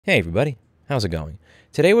Hey everybody, how's it going?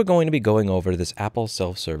 Today we're going to be going over this Apple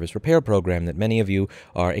self-service repair program that many of you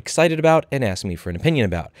are excited about and ask me for an opinion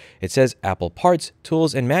about. It says Apple parts,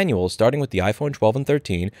 tools, and manuals starting with the iPhone 12 and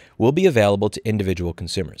 13 will be available to individual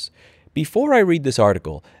consumers. Before I read this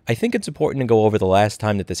article, I think it's important to go over the last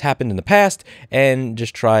time that this happened in the past and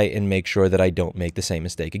just try and make sure that I don't make the same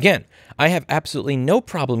mistake again. I have absolutely no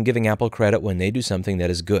problem giving Apple credit when they do something that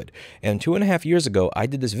is good. And 2.5 years ago, I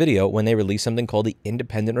did this video when they released something called the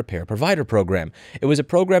Independent Repair Provider Program. It was a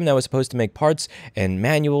program that was supposed to make parts and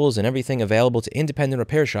manuals and everything available to independent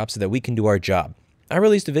repair shops so that we can do our job. I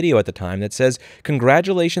released a video at the time that says,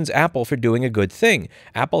 "Congratulations, Apple, for doing a good thing.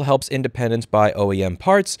 Apple helps independents buy OEM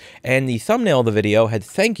parts," and the thumbnail of the video had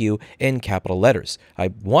 "thank you" in capital letters.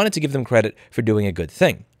 I wanted to give them credit for doing a good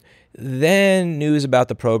thing. Then news about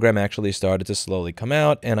the program actually started to slowly come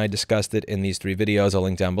out, and I discussed it in these 3 videos I'll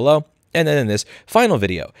link down below. And then in this final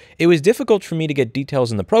video, it was difficult for me to get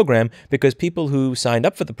details in the program because people who signed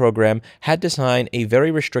up for the program had to sign a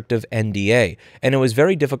very restrictive NDA, and it was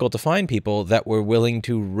very difficult to find people that were willing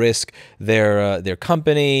to risk their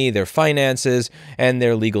company, their finances, and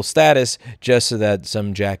their legal status just so that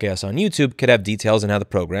some jackass on YouTube could have details on how the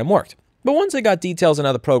program worked. But once I got details on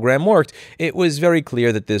how the program worked, it was very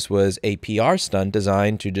clear that this was a PR stunt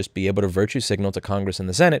designed to just be able to virtue signal to Congress and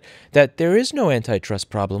the Senate that there is no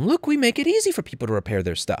antitrust problem. Look, we make it easy for people to repair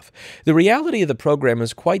their stuff. The reality of the program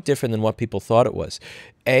is quite different than what people thought it was.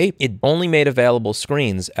 It only made available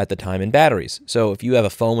screens at the time and batteries. So if you have a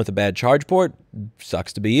phone with a bad charge port,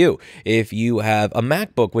 sucks to be you. If you have a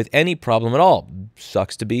MacBook with any problem at all,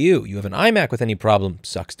 sucks to be you. You have an iMac with any problem,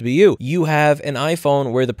 sucks to be you. You have an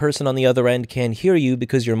iPhone where the person on the other end can't hear you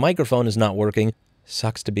because your microphone is not working,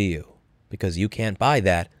 sucks to be you. Because you can't buy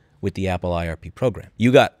that with the Apple IRP program.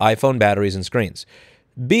 You got iPhone batteries and screens.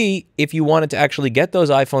 B, if you wanted to actually get those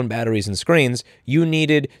iPhone batteries and screens, you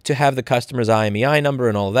needed to have the customer's IMEI number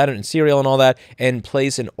and all of that, and serial and all that, and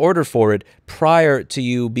place an order for it prior to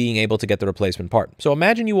you being able to get the replacement part. So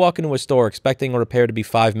imagine you walk into a store expecting a repair to be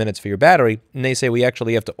 5 minutes for your battery, and they say, "We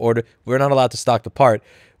actually have to order, we're not allowed to stock the part.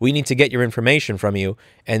 We need to get your information from you,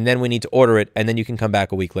 and then we need to order it, and then you can come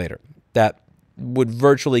back a week later." That would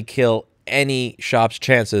virtually kill any shop's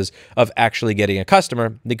chances of actually getting a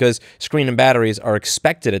customer because screen and batteries are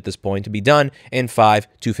expected at this point to be done in 5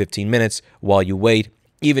 to 15 minutes while you wait,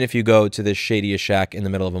 even if you go to this shadiest shack in the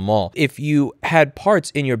middle of a mall. If you had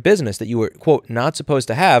parts in your business that you were, quote, not supposed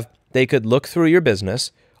to have, they could look through your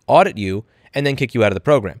business, audit you, and then kick you out of the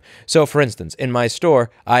program. So for instance, in my store,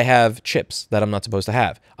 I have chips that I'm not supposed to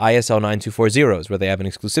have, ISL 9240s where they have an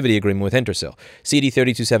exclusivity agreement with Intersil,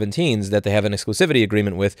 CD3217s that they have an exclusivity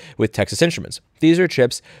agreement with Texas Instruments. These are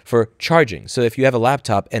chips for charging. So if you have a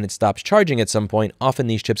laptop and it stops charging at some point, often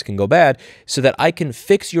these chips can go bad. So that I can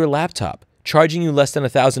fix your laptop, charging you less than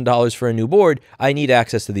 $1,000 for a new board, I need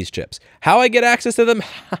access to these chips. How I get access to them,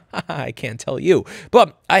 I can't tell you.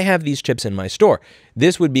 But I have these chips in my store.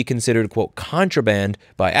 This would be considered, quote, contraband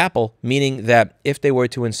by Apple, meaning that if they were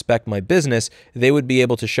to inspect my business, they would be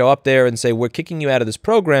able to show up there and say, "We're kicking you out of this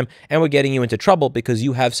program and we're getting you into trouble because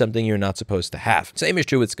you have something you're not supposed to have." Same is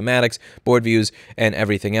true with schematics, board views, and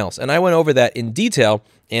everything else. And I went over that in detail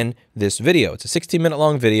in this video. It's a 16-minute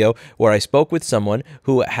long video where I spoke with someone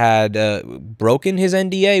who had broken his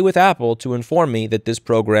NDA with Apple to inform me that this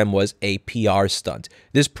program was a PR stunt.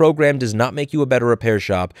 This program does not make you a better repair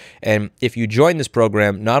shop, and if you join this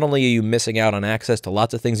program, not only are you missing out on access to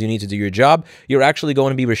lots of things you need to do your job, you're actually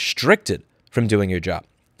going to be restricted from doing your job.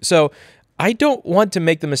 So I don't want to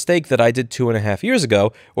make the mistake that I did 2.5 years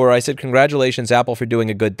ago, where I said, "Congratulations, Apple, for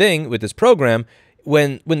doing a good thing with this program."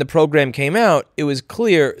 When the program came out, it was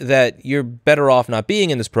clear that you're better off not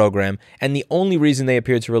being in this program, and the only reason they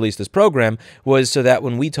appeared to release this program was so that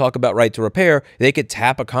when we talk about right to repair, they could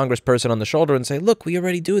tap a congressperson on the shoulder and say, "Look, we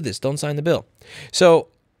already do this, don't sign the bill." So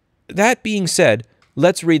that being said,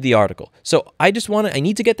 let's read the article. So I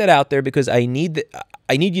need to get that out there because I need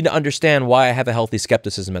you to understand why I have a healthy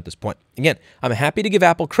skepticism at this point. Again, I'm happy to give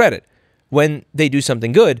Apple credit when they do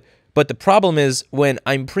something good, but the problem is when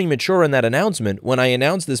I'm premature in that announcement, when I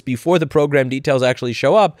announce this before the program details actually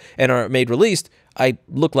show up and are made released, I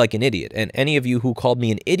look like an idiot. And any of you who called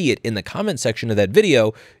me an idiot in the comment section of that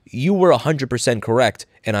video, you were 100% correct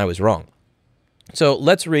and I was wrong. So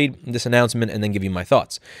let's read this announcement and then give you my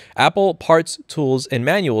thoughts. Apple parts, tools, and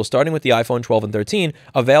manuals starting with the iPhone 12 and 13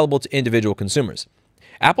 available to individual consumers.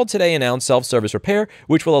 Apple today announced self-service repair,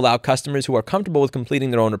 which will allow customers who are comfortable with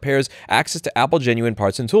completing their own repairs access to Apple genuine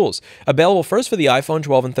parts and tools. Available first for the iPhone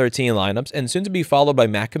 12 and 13 lineups and soon to be followed by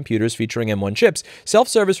Mac computers featuring M1 chips,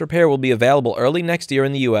 self-service repair will be available early next year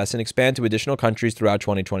in the US and expand to additional countries throughout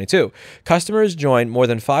 2022. Customers join more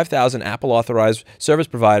than 5,000 Apple authorized service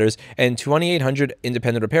providers and 2,800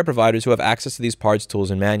 independent repair providers who have access to these parts,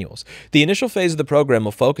 tools, and manuals. The initial phase of the program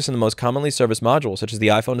will focus on the most commonly serviced modules, such as the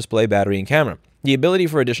iPhone display, battery, and camera. The ability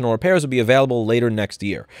for additional repairs will be available later next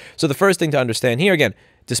year. So the first thing to understand here, again,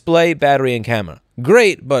 display, battery, and camera.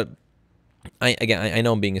 Great, but I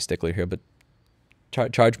know I'm being a stickler here, but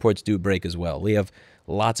charge ports do break as well. We have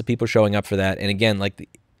lots of people showing up for that. And again, like,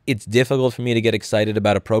 it's difficult for me to get excited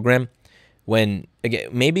about a program when, again,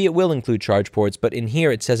 maybe it will include charge ports, but in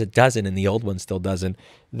here it says it doesn't and the old one still doesn't.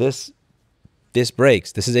 This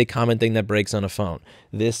breaks. This is a common thing that breaks on a phone.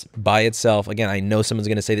 This by itself, again, I know someone's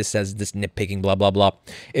going to say this says this nitpicking, blah, blah, blah.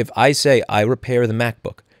 If I say I repair the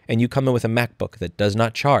MacBook and you come in with a MacBook that does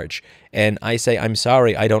not charge, and I say, I'm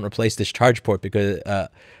sorry, I don't replace this charge port because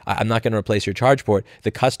I'm not going to replace your charge port,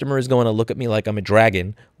 the customer is going to look at me like I'm a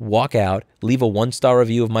dragon, walk out, leave a 1-star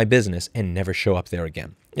review of my business, and never show up there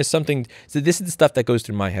again. It's something, so this is the stuff that goes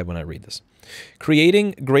through my head when I read this.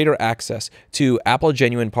 Creating greater access to Apple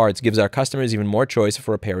genuine parts gives our customers even more choice if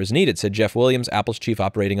a repair is needed, said Jeff Williams, Apple's chief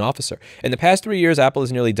operating officer. In the past 3 years, Apple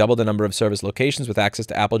has nearly doubled the number of service locations with access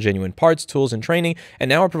to Apple genuine parts, tools, and training, and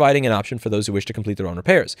now are providing an option for those who wish to complete their own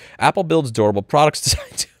repairs. Apple builds durable products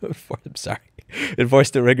designed to enforce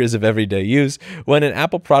the rigors of everyday use. When an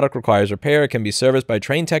Apple product requires repair, it can be serviced by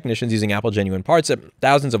trained technicians using Apple genuine parts at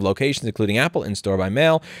thousands of locations, including Apple in-store by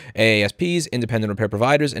mail, AASPs, independent repair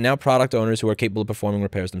providers, and now product owners who are capable of performing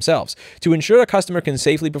repairs themselves. To ensure a customer can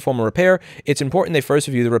safely perform a repair, it's important they first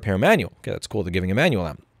review the repair manual. Okay, that's cool, they're giving a manual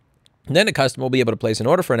out. Then a customer will be able to place an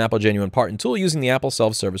order for an Apple genuine part and tool using the Apple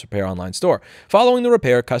self-service repair online store. Following the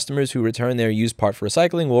repair, customers who return their used part for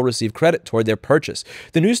recycling will receive credit toward their purchase.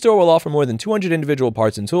 The new store will offer more than 200 individual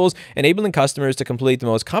parts and tools, enabling customers to complete the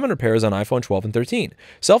most common repairs on iPhone 12 and 13.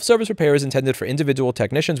 Self-service repair is intended for individual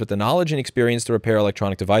technicians with the knowledge and experience to repair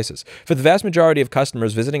electronic devices. For the vast majority of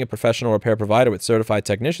customers, visiting a professional repair provider with certified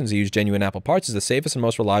technicians who use genuine Apple parts is the safest and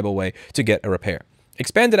most reliable way to get a repair.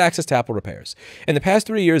 Expanded access to Apple repairs. In the past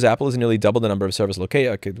 3 years, Apple has nearly doubled the number of service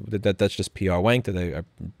locations. That's just PR wank that they are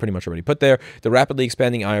pretty much already put there. The rapidly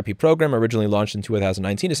expanding IRP program, originally launched in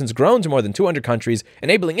 2019, has since grown to more than 200 countries,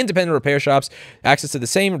 enabling independent repair shops access to the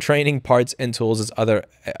same training, parts, and tools as other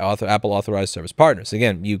Apple authorized service partners.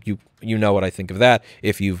 Again, you know what I think of that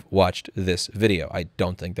if you've watched this video. I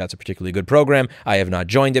don't think that's a particularly good program. I have not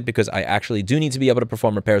joined it because I actually do need to be able to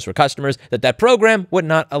perform repairs for customers that program would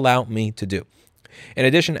not allow me to do. In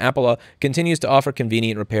addition, Apple continues to offer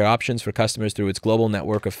convenient repair options for customers through its global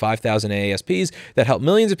network of 5,000 AASPs that help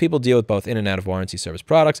millions of people deal with both in and out of warranty service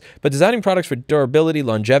products. But designing products for durability,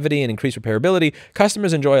 longevity, and increased repairability,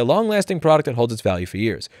 customers enjoy a long-lasting product that holds its value for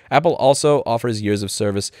years. Apple also offers years of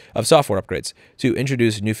service of software upgrades to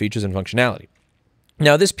introduce new features and functionality.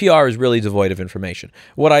 Now, this PR is really devoid of information.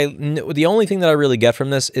 The only thing that I really get from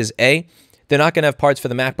this is A, they're not going to have parts for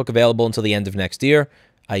the MacBook available until the end of next year.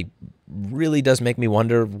 Really does make me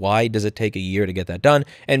wonder, why does it take a year to get that done?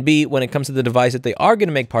 And B, when it comes to the device that they are going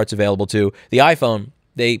to make parts available to, the iPhone,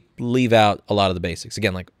 they leave out a lot of the basics.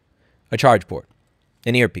 Again, like a charge port,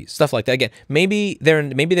 an earpiece, stuff like that. Again, maybe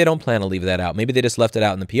they don't plan to leave that out. Maybe they just left it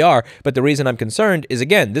out in the PR. But the reason I'm concerned is,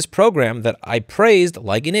 again, this program that I praised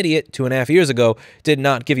like an idiot 2.5 years ago did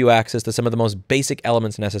not give you access to some of the most basic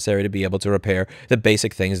elements necessary to be able to repair the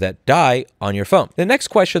basic things that die on your phone. The next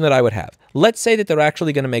question that I would have, let's say that they're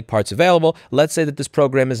actually going to make parts available. Let's say that this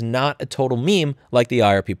program is not a total meme like the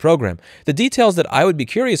IRP program. The details that I would be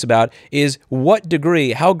curious about is what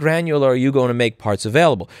degree, how granular are you going to make parts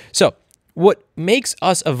available? So what makes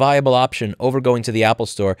us a viable option over going to the Apple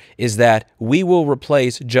Store is that we will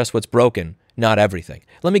replace just what's broken, not everything.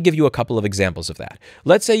 Let me give you a couple of examples of that.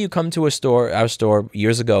 Let's say you come to our store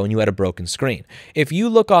years ago and you had a broken screen. If you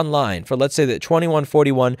look online for, let's say, the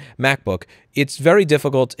 2141 MacBook, it's very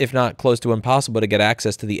difficult, if not close to impossible, to get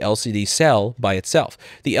access to the LCD cell by itself.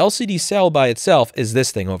 The LCD cell by itself is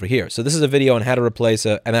this thing over here. So this is a video on how to replace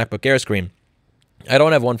a MacBook Air screen. I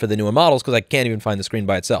don't have one for the newer models because I can't even find the screen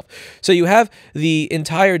by itself. So you have the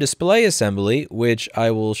entire display assembly, which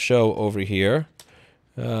I will show over here.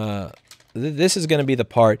 this is going to be the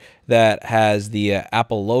part that has the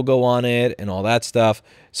Apple logo on it and all that stuff.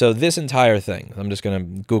 So this entire thing, I'm just going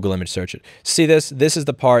to Google image search it. See this? This is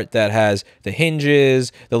the part that has the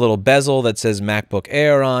hinges, the little bezel that says MacBook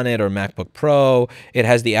Air on it or MacBook Pro. It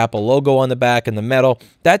has the Apple logo on the back and the metal.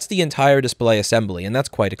 That's the entire display assembly, and that's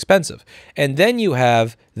quite expensive. And then you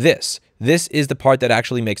have this. This is the part that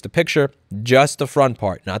actually makes the picture, just the front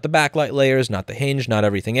part, not the backlight layers, not the hinge, not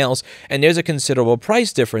everything else. And there's a considerable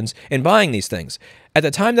price difference in buying these things. At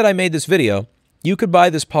the time that I made this video, you could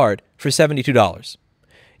buy this part for $72.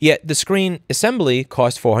 Yet the screen assembly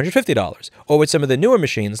cost $450. Or with some of the newer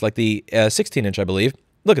machines, like the 16-inch, I believe,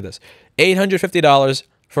 look at this, $850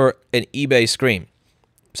 for an eBay screen.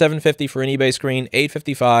 $750 for an eBay screen,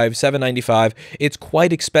 $855, $795. It's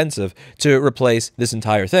quite expensive to replace this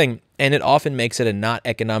entire thing, and it often makes it a not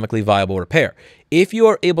economically viable repair. If you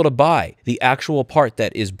are able to buy the actual part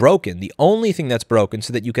that is broken, the only thing that's broken,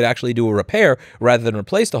 so that you could actually do a repair rather than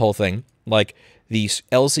replace the whole thing, like the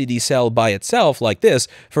LCD cell by itself, like this,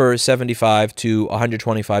 for $75 to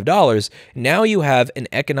 $125, now you have an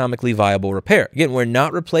economically viable repair. Again, we're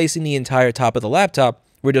not replacing the entire top of the laptop.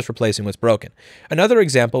 We're just replacing what's broken. Another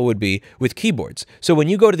example would be with keyboards. So when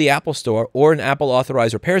you go to the Apple Store or an Apple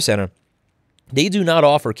Authorized Repair Center, they do not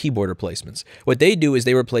offer keyboard replacements. What they do is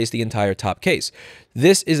they replace the entire top case.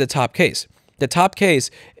 This is a top case. The top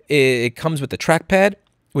case, it comes with the trackpad,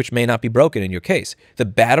 which may not be broken in your case. The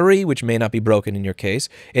battery, which may not be broken in your case.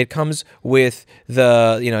 It comes with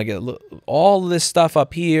the, all this stuff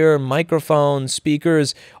up here, microphones,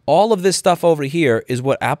 speakers, all of this stuff over here is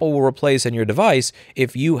what Apple will replace in your device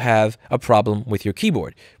if you have a problem with your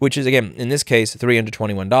keyboard, which is, again, in this case,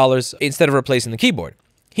 $321 instead of replacing the keyboard.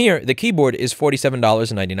 Here, the keyboard is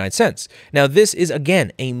 $47.99. Now, this is,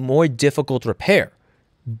 again, a more difficult repair,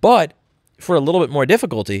 but for a little bit more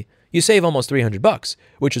difficulty, you save almost $300,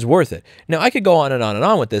 which is worth it. Now, I could go on and on and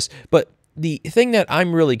on with this, but the thing that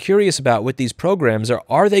I'm really curious about with these programs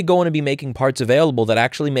are they going to be making parts available that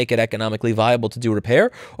actually make it economically viable to do repair,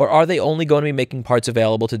 or are they only going to be making parts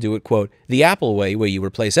available to do it, quote, the Apple way, where you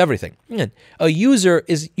replace everything? And a user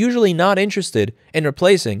is usually not interested in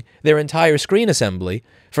replacing their entire screen assembly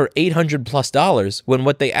for $800+ when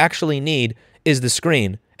what they actually need is the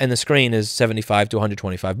screen, and the screen is $75 to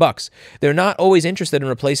 $125. They're not always interested in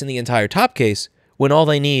replacing the entire top case when all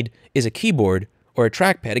they need is a keyboard or a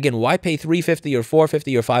trackpad. Again, why pay $350 or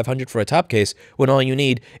 $450 or $500 for a top case when all you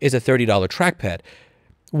need is a $30 trackpad?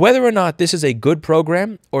 Whether or not this is a good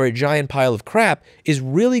program or a giant pile of crap is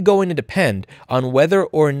really going to depend on whether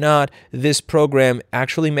or not this program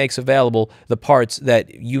actually makes available the parts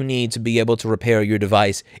that you need to be able to repair your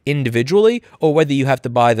device individually, or whether you have to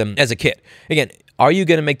buy them as a kit. Again, are you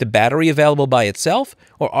going to make the battery available by itself,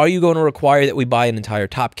 or are you going to require that we buy an entire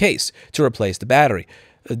top case to replace the battery?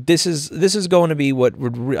 This is going to be what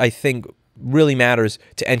I think really matters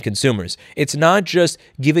to end consumers. It's not just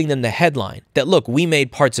giving them the headline that, look, we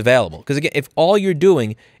made parts available. Because again, if all you're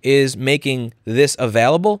doing is making this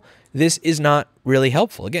available, this is not really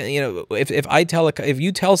helpful. Again, if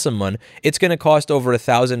you tell someone it's going to cost over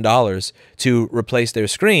 $1,000 to replace their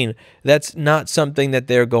screen, that's not something that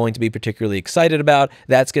they're going to be particularly excited about.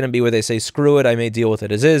 That's going to be where they say, screw it, I may deal with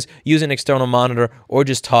it as is, use an external monitor, or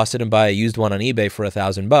just toss it and buy a used one on eBay for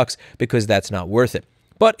 $1,000, because that's not worth it.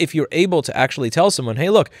 But if you're able to actually tell someone,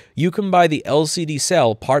 hey, look, you can buy the LCD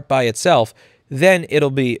cell part by itself, then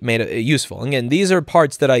it'll be made useful. Again, these are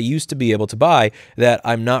parts that I used to be able to buy that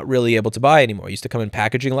I'm not really able to buy anymore. It used to come in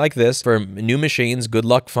packaging like this for new machines. Good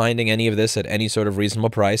luck finding any of this at any sort of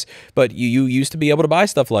reasonable price. But you used to be able to buy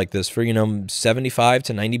stuff like this for, $75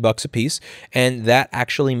 to $90 a piece, and that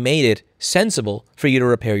actually made it sensible for you to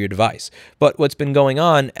repair your device. But what's been going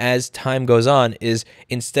on as time goes on is,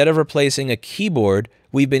 instead of replacing a keyboard,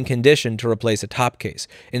 we've been conditioned to replace a top case.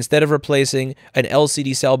 Instead of replacing an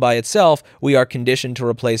LCD cell by itself, we are conditioned to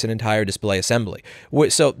replace an entire display assembly.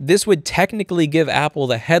 So this would technically give Apple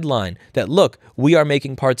the headline that, look, we are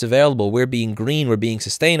making parts available, we're being green, we're being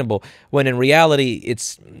sustainable, when in reality,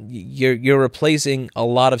 you're replacing a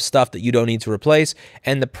lot of stuff that you don't need to replace,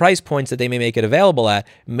 and the price points that they may make it available at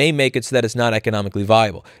may make it so that it's not economically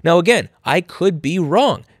viable. Now, again, I could be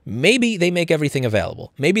wrong. Maybe they make everything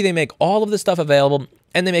available. Maybe they make all of the stuff available,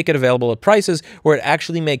 and they make it available at prices where it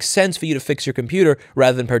actually makes sense for you to fix your computer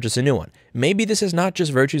rather than purchase a new one. Maybe this is not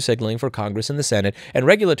just virtue signaling for Congress and the Senate and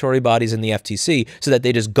regulatory bodies in the FTC so that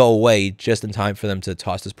they just go away just in time for them to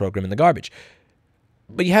toss this program in the garbage.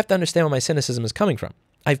 But you have to understand where my cynicism is coming from.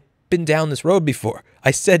 I've been down this road before.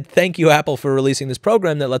 I said, thank you, Apple, for releasing this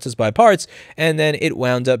program that lets us buy parts, and then it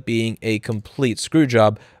wound up being a complete screw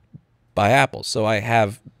job by Apple. So I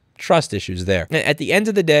have trust issues there. At the end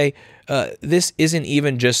of the day, this isn't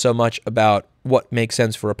even just so much about what makes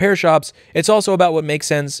sense for repair shops. It's also about what makes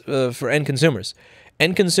sense for end consumers.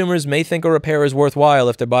 End consumers may think a repair is worthwhile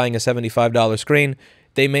if they're buying a $75 screen.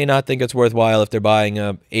 They may not think it's worthwhile if they're buying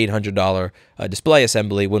a $800 display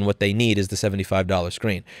assembly when what they need is the $75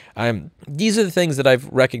 screen. These are the things that I've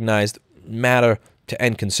recognized matter to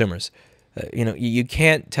end consumers. You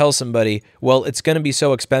can't tell somebody, well, it's going to be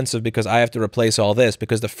so expensive because I have to replace all this,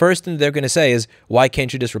 because the first thing they're going to say is, why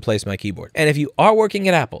can't you just replace my keyboard? And if you are working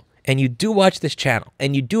at Apple and you do watch this channel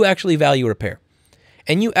and you do actually value repair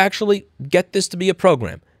and you actually get this to be a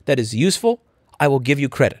program that is useful, I will give you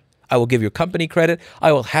credit. I will give your company credit.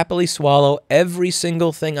 I will happily swallow every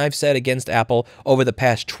single thing I've said against Apple over the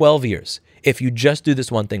past 12 years if you just do this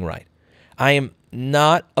one thing right. I am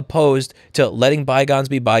not opposed to letting bygones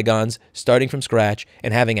be bygones, starting from scratch,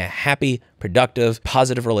 and having a happy, productive,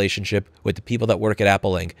 positive relationship with the people that work at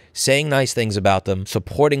Apple Inc., saying nice things about them,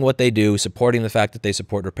 supporting what they do, supporting the fact that they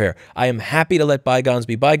support repair. I am happy to let bygones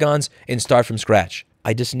be bygones and start from scratch.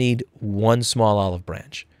 I just need one small olive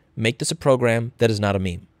branch. Make this a program that is not a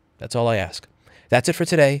meme. That's all I ask. That's it for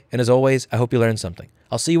today, and as always, I hope you learned something.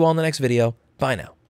 I'll see you all in the next video. Bye now.